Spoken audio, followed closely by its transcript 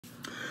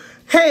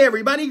Hey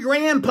everybody,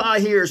 Grandpa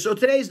here. So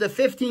today's the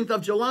 15th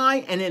of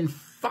July, and in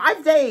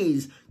 5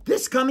 days,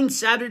 this coming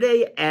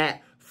Saturday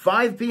at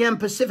 5 p.m.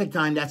 Pacific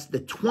time, that's the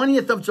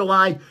 20th of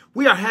July,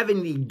 we are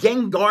having the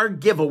Gengar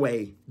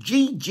giveaway.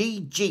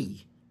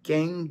 GGG.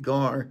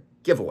 Gengar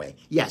giveaway.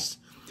 Yes.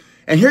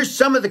 And here's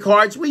some of the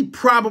cards. We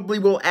probably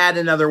will add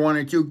another one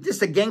or two. This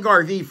is a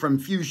Gengar V from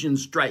Fusion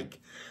Strike.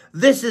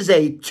 This is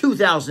a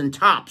 2000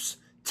 Topps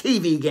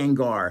TV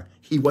Gengar.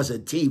 He was a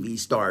TV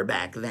star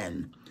back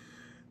then.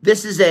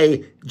 This is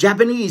a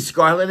Japanese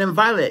Scarlet and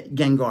Violet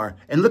Gengar.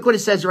 And look what it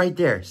says right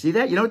there. See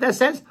that? You know what that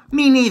says?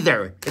 Me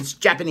neither. It's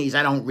Japanese.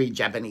 I don't read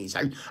Japanese.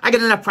 I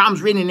get enough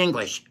problems reading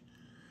English.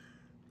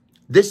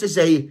 This is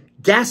a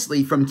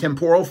Gastly from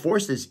Temporal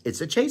Forces.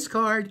 It's a chase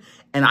card.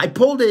 And I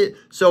pulled it.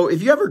 So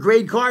if you ever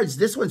grade cards,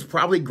 this one's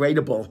probably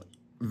gradable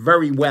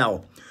very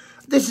well.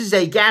 This is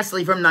a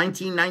Gastly from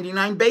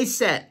 1999 base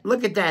set.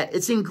 Look at that.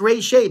 It's in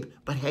great shape.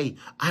 But hey,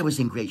 I was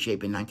in great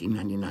shape in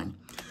 1999.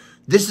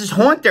 This is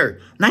Haunter,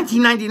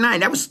 1999.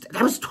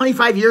 That was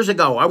 25 years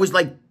ago. I was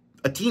like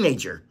a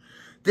teenager.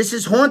 This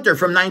is Haunter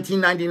from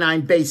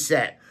 1999 base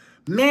set.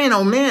 Man,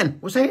 oh man,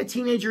 was I a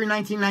teenager in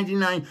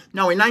 1999?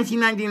 No, in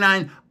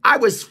 1999, I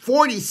was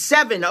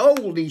 47.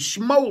 Holy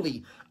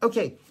schmoly.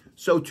 Okay,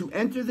 so to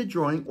enter the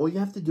drawing, all you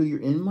have to do, you're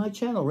in my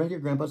channel right here,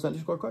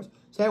 Grandpa's_cards.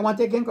 Say, I want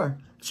that Gengar.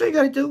 That's all you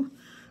got to do.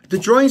 The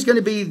drawing is going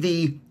to be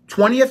the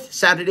 20th,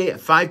 Saturday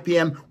at 5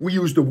 p.m. We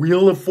use the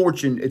Wheel of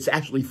Fortune. It's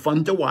actually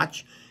fun to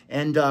watch.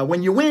 And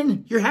when you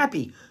win, you're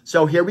happy.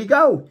 So here we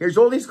go. Here's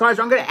all these cards.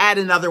 I'm going to add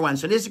another one.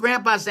 So this is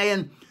Grandpa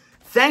saying,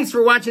 thanks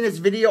for watching this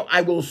video.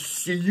 I will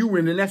see you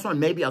in the next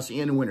one. Maybe I'll see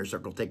you in the winner's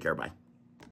circle. Take care. Bye.